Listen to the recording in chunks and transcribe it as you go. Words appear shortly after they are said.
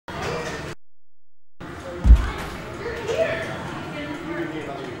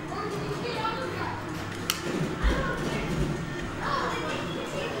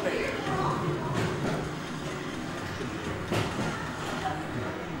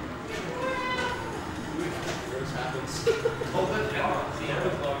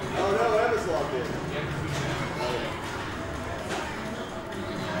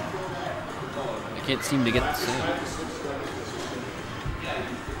Can't seem to get the same.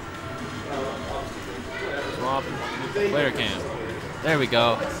 Swap. Player cam. There we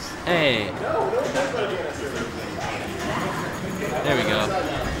go. Hey. There we go.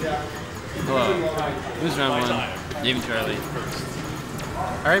 Hello. Who's round one? Dave and Charlie.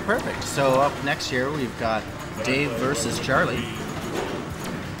 All right, perfect. So up next here, we've got Dave versus Charlie.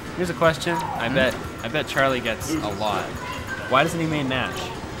 Here's a question. I bet Charlie gets a lot. Why doesn't he main Nash?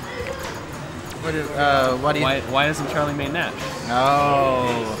 Why doesn't Charlie main Nash?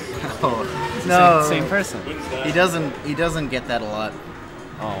 Oh, no. Same person. He doesn't get that a lot.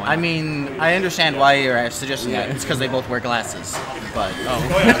 Oh, wow. I mean, I understand why you're suggesting that. It's because they both wear glasses. But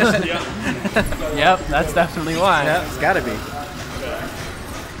yep, that's definitely why. Yeah, it's got to be.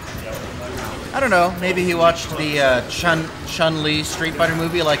 I don't know. Maybe he watched the Chun-Li Street Fighter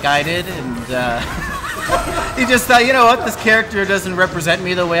movie like I did, and he just thought, you know what, this character doesn't represent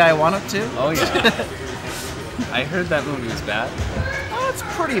me the way I want it to. Oh yeah. I heard that movie was bad. Oh, it's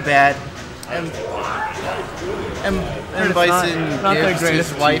pretty bad. And Bison gives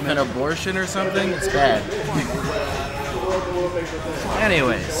his wife an abortion or something. It's bad.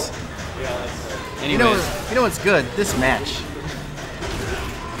 Anyways. You know what's good? This match.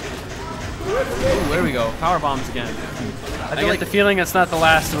 Ooh, there we go. Power bombs again. I get the feeling it's not the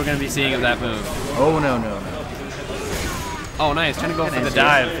last we're going to be seeing of that move. Oh, no. Oh, nice. Trying to go for the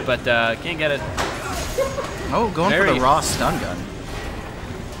dive, but can't get it. Oh, going for the raw stun gun.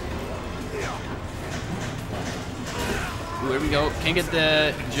 Ooh, there we go. Can't get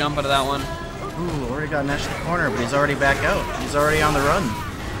the jump out of that one. Ooh, already got Nash in the corner, but he's already back out. He's already on the run.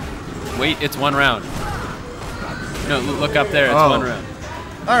 Wait, it's one round. No, look up there. It's one round.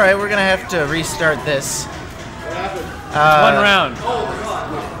 All right, we're gonna have to restart this. One round.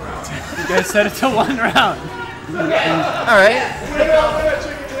 You guys said it's a one round. All right.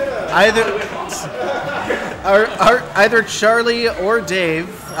 Either Charlie or Dave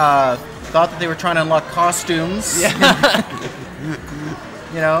thought that they were trying to unlock costumes. Yeah.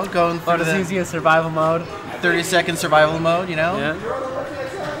 You know, going through the easiest survival mode. 30-second survival mode. You know. Yeah.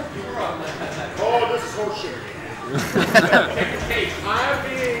 Oh, this is bullshit. Hey, I'm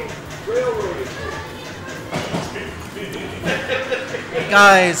being railroaded.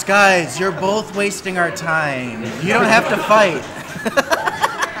 Guys, you're both wasting our time. You don't have to fight.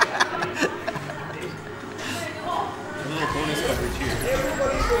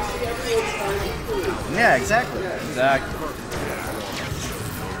 Yeah, exactly.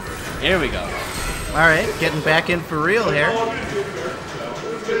 Here we go. All right, getting back in for real here.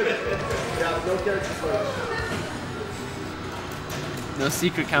 No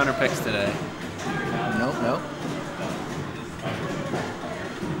secret counter picks today. Nope.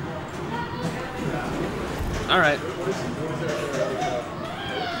 All right.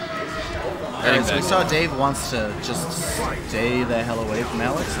 So we saw Dave wants to just stay the hell away from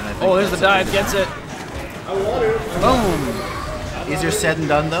Alex, and I think there's the dive, gets it. Boom. Easier said than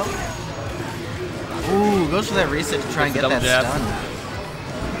done, though. Ooh, goes for that reset to try and get that stun.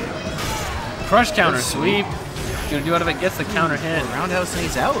 Crush counter sweep. Gonna do out of it, gets the counter hit. Roundhouse and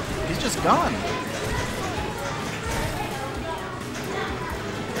he's out. He's just gone.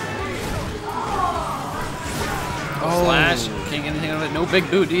 Slash. Can't get anything out of it. No big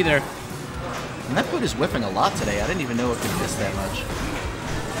boot either. And that boot is whipping a lot today. I didn't even know it could miss that much.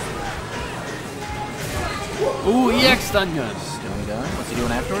 Ooh, EX stun gun. Stun gun. What's he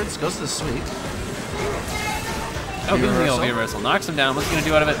doing afterwards? Goes to the sweep. Oh, gives him the reversal. Knocks him down. What's he gonna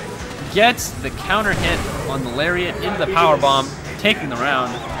do out of it? Gets the counter hit on the lariat into the power bomb, taking the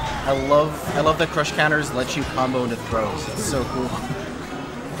round. I love that crush counters let you combo into throws. It's so cool.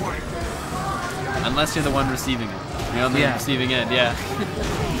 Unless you're the one receiving it. You're on the receiving end, yeah.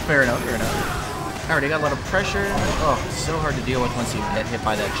 Fair enough. Alright, he got a lot of pressure. Oh, it's so hard to deal with once you get hit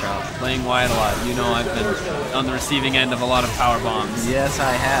by that chop. Playing wide a lot. You know I've been on the receiving end of a lot of power bombs. Yes,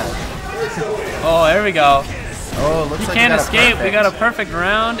 I have. Oh, there we go. Oh, looks like he can't escape. We got a perfect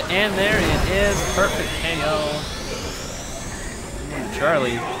round, and there it is. Perfect KO.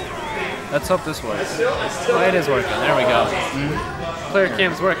 Charlie. Let's hope this works. Oh, it is working. There we go. Player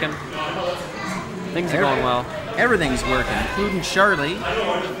cam's working. Things are going well. Everything's working, including Charlie.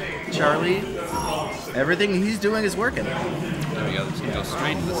 Everything he's doing is working. There we go. Let's go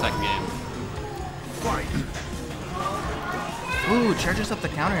straight to the second game. Ooh, charges up the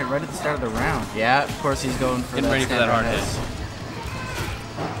counter hit right at the start of the round. Yeah, of course he's going for Getting ready for that hard hit.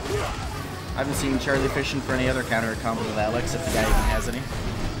 I haven't seen Charlie fishing for any other counter combo with Alex, if the guy even has any.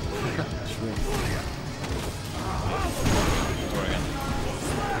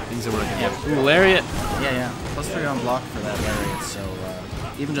 Things are working. Yeah. Ooh, lariat. Yeah. +3 on block for that lariat, so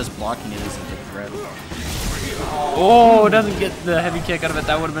even just blocking it is a big threat. Oh, doesn't get the heavy kick out of it.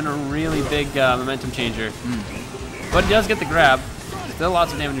 That would have been a really big momentum changer. But he does get the grab. Still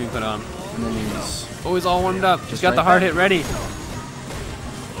lots of damage being put on. And then he's He's all warmed up. He's got right the hard back. hit ready.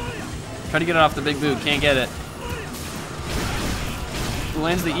 Try to get it off the big boot. Can't get it.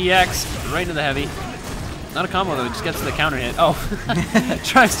 Lands the EX right into the heavy. Not a combo though. It just gets the counter hit. Oh,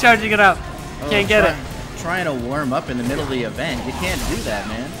 tries charging it up. Can't get it. Trying to warm up in the middle of the event. You can't do that,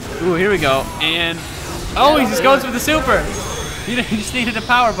 man. Ooh, here we go. And he just goes with the super. He just needed a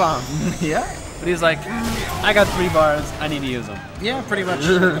power bomb. Yeah. But he's like, I got 3 bars. I need to use them. Yeah, pretty much.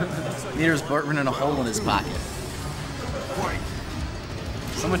 Meter's burning a hole in his pocket.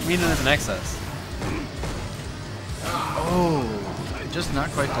 So much meter is in excess. Oh, just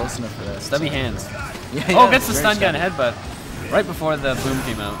not quite close enough for that. Stubby hands. Yeah, Gets the very stun gun stubby. headbutt right before the boom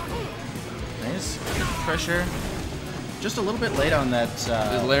came out. Nice. Pressure. Just a little bit late on that.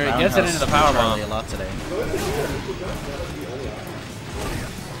 Larry gets it into the power bomb. A lot today.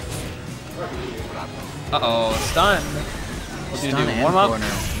 Stun. What's he Stun gonna do? and Warm up.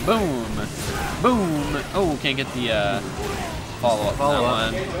 corner. Boom. Boom. Oh, can't get the follow up. Follow on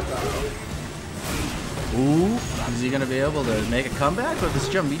up. that one. Ooh. Is he gonna be able to make a comeback with this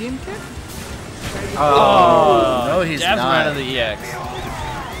jump medium kick? Oh, no, he's jabs not. right out of the EX.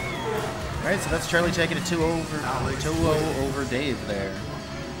 All right, so that's Charlie taking it 2-0 over Dave there.